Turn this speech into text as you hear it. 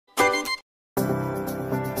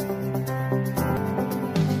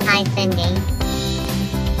Hi, Cindy.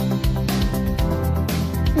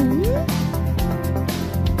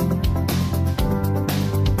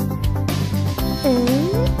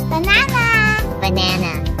 Banana!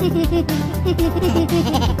 Banana.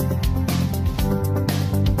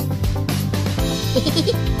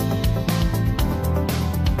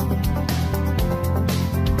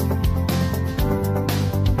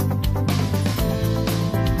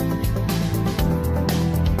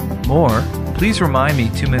 More, please remind me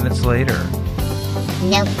 2 minutes later.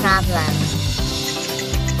 No problem.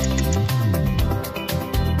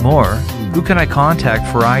 More, who can I contact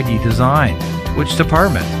for ID design? Which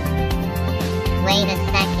department? Wait a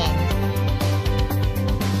second.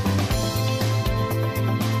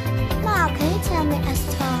 Mom, can you tell me a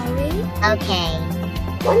story? Okay.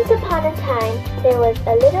 Once upon a time, there was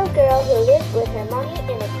a little girl who lived with her mommy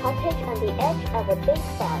in a cottage on the edge of a big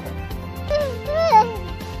forest.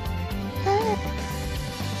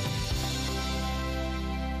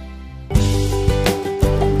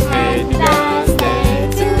 Happy birthday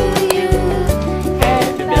to you.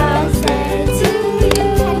 Happy birthday to you.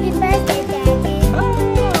 Happy birthday, Daddy.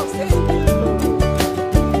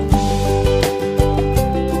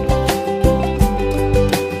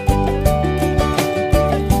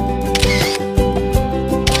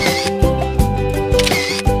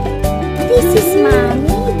 This is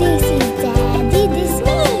Mommy, this is Daddy, this is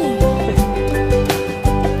me.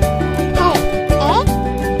 Hey, eh?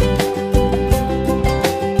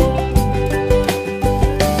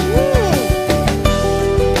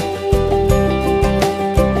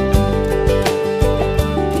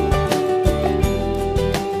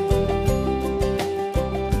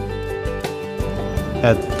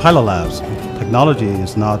 At Pilot Labs, technology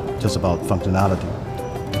is not just about functionality.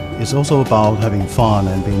 It's also about having fun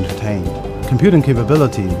and being entertained. Computing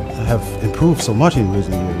capability have improved so much in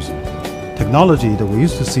recent years. Technology that we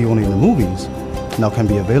used to see only in the movies now can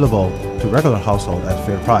be available to regular households at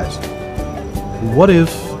fair price. What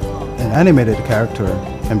if an animated character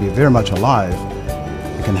can be very much alive?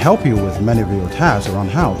 It can help you with many of your tasks around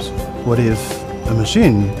the house. What if a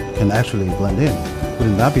machine can actually blend in?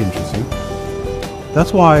 Wouldn't that be interesting?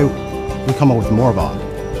 That's why we come up with Moorbot.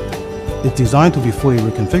 It's designed to be fully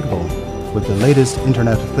reconfigurable with the latest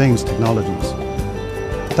Internet of Things technologies.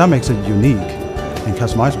 That makes it unique and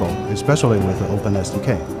customizable, especially with the Open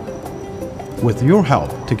SDK. With your help,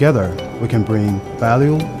 together we can bring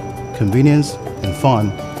value, convenience, and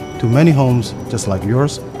fun to many homes just like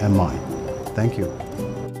yours and mine. Thank you.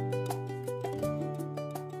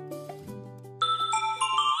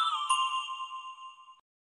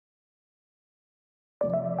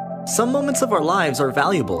 Some moments of our lives are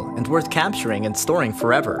valuable and worth capturing and storing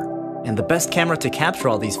forever. And the best camera to capture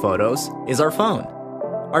all these photos is our phone.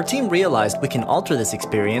 Our team realized we can alter this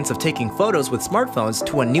experience of taking photos with smartphones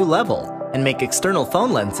to a new level and make external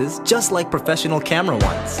phone lenses just like professional camera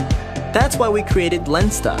ones. That's why we created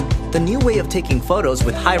Lensta, the new way of taking photos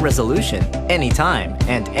with high resolution, anytime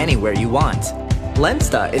and anywhere you want.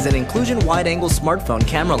 Lensta is an inclusion wide-angle smartphone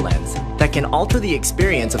camera lens that can alter the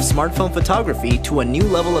experience of smartphone photography to a new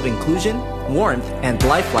level of inclusion, warmth, and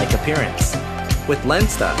lifelike appearance. With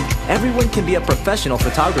Lensta, everyone can be a professional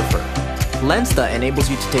photographer. Lensta enables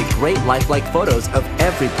you to take great lifelike photos of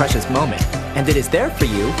every precious moment, and it is there for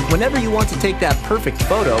you whenever you want to take that perfect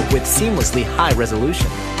photo with seamlessly high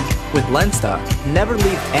resolution. With Lensta, never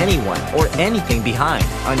leave anyone or anything behind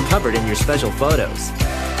uncovered in your special photos.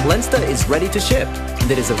 Lensta is ready to ship, and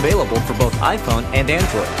it is available for both iPhone and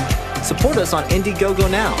Android. Support us on Indiegogo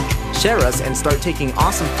now. Share us and start taking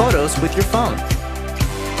awesome photos with your phone.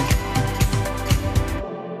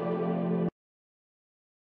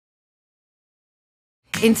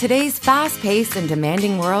 In today's fast-paced and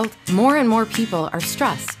demanding world, more and more people are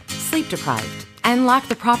stressed, sleep-deprived, and lack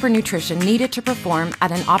the proper nutrition needed to perform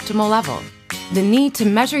at an optimal level. The need to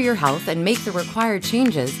measure your health and make the required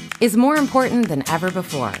changes is more important than ever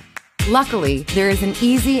before. Luckily, there is an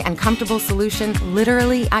easy and comfortable solution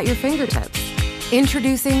literally at your fingertips.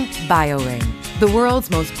 Introducing BioRing, the world's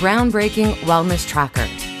most groundbreaking wellness tracker.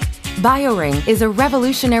 BioRing is a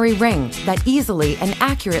revolutionary ring that easily and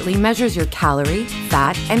accurately measures your calorie,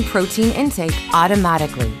 fat, and protein intake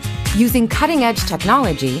automatically. Using cutting-edge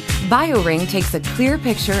technology, BioRing takes a clear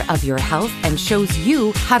picture of your health and shows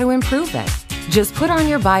you how to improve it. Just put on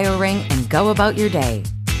your BioRing and go about your day.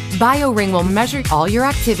 BioRing will measure all your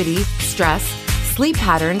activity, stress, sleep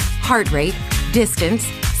patterns, heart rate, distance,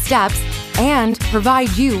 steps, and provide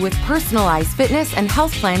you with personalized fitness and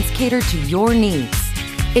health plans catered to your needs.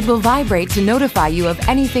 It will vibrate to notify you of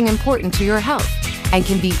anything important to your health and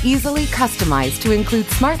can be easily customized to include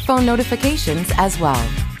smartphone notifications as well.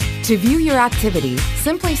 To view your activity,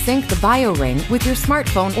 simply sync the BioRing with your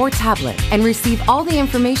smartphone or tablet and receive all the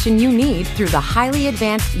information you need through the highly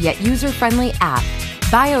advanced yet user-friendly app.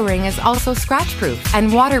 BioRing is also scratch-proof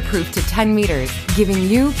and waterproof to 10 meters, giving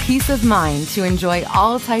you peace of mind to enjoy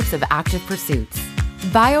all types of active pursuits.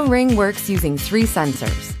 BioRing works using 3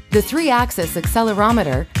 sensors: the 3-axis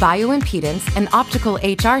accelerometer, bioimpedance, and optical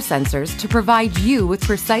HR sensors to provide you with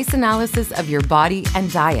precise analysis of your body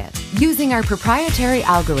and diet. Using our proprietary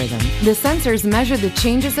algorithm, the sensors measure the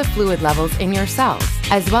changes of fluid levels in your cells,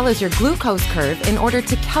 as well as your glucose curve in order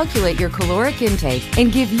to calculate your caloric intake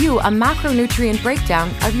and give you a macronutrient breakdown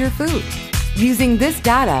of your food. Using this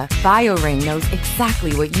data, BioRing knows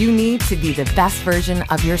exactly what you need to be the best version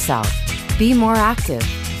of yourself. Be more active,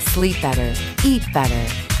 sleep better, eat better,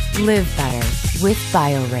 live better with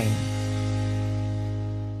BioRing.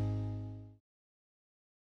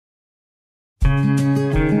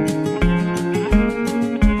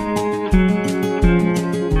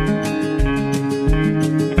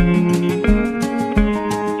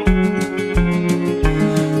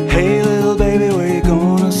 Hey little baby, where you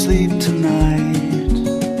gonna sleep tonight?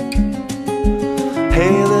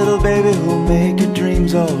 Hey little baby, who'll make your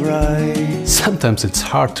dreams alright? Sometimes it's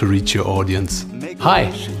hard to reach your audience.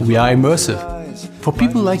 Hi, we are Immersive. For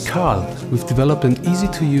people like Carl, we've developed an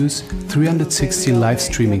easy-to-use 360 live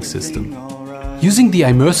streaming system. Using the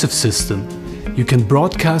Immersive system, you can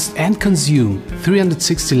broadcast and consume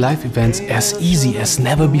 360 live events as easy as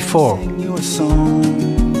never before.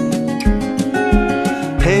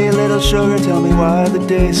 Hey little sugar, tell me why the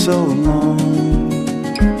day's so long.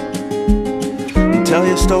 You tell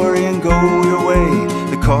your story and go your way.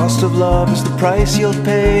 The cost of love is the price you'll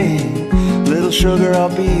pay. Little sugar, I'll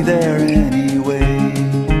be there anyway.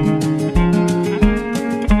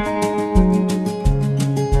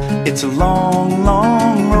 It's a long,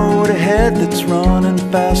 long road ahead that's running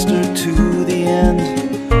faster to the end.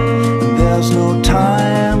 And there's no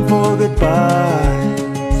time for goodbyes.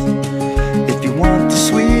 If you want the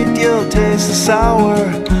sweet, you'll taste the sour.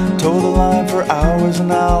 Toe the line for hours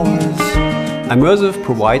and hours. Immersive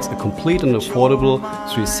provides a complete and affordable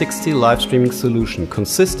 360 live streaming solution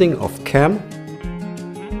consisting of cam,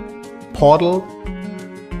 portal,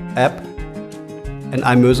 app and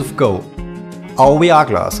Immersive Go, our VR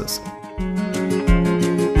glasses.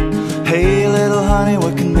 Hey little honey,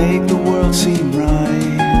 what can make the world seem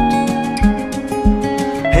right?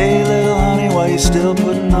 Hey little honey, why you still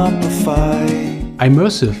putting up a fight?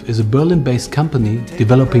 Immersive is a Berlin-based company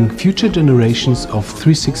developing future generations of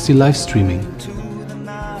 360 live streaming.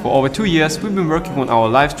 For over 2 years, we've been working on our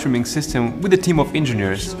live streaming system with a team of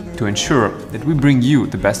engineers to ensure that we bring you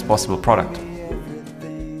the best possible product.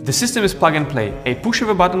 The system is plug and play, a push of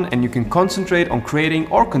a button and you can concentrate on creating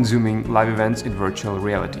or consuming live events in virtual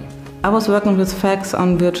reality. I was working with FACS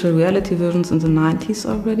on virtual reality versions in the 90s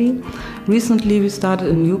already. Recently we started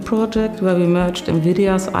a new project where we merged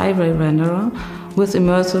NVIDIA's iRay renderer with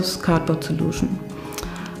Immersive's cardboard solution.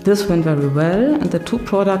 This went very well and the 2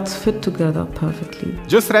 products fit together perfectly.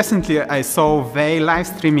 Just recently I saw VEI live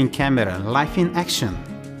streaming camera live in action,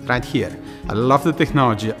 right here. I love the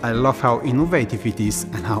technology, I love how innovative it is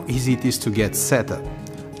and how easy it is to get set up.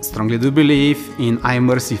 I strongly do believe in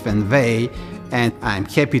Immersive and VEI, and I'm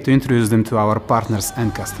happy to introduce them to our partners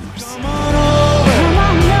and customers.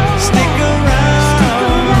 Stick around.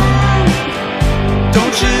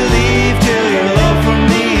 Don't you leave till your love for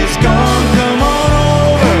me is gone. Come on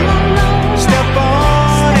over, step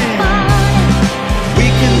on in. We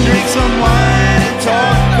can drink some wine and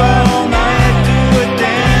talk all night. Do a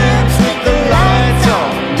dance with the lights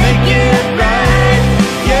off, make it right,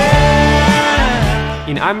 yeah.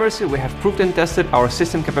 In Immersive, we have proved and tested our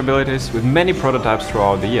system capabilities with many prototypes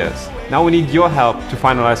throughout the years. Now we need your help to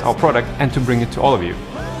finalize our product and to bring it to all of you.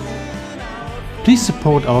 Please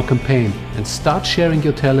support our campaign and start sharing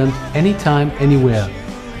your talent anytime, anywhere.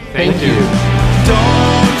 Thank you.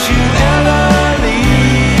 Don't you ever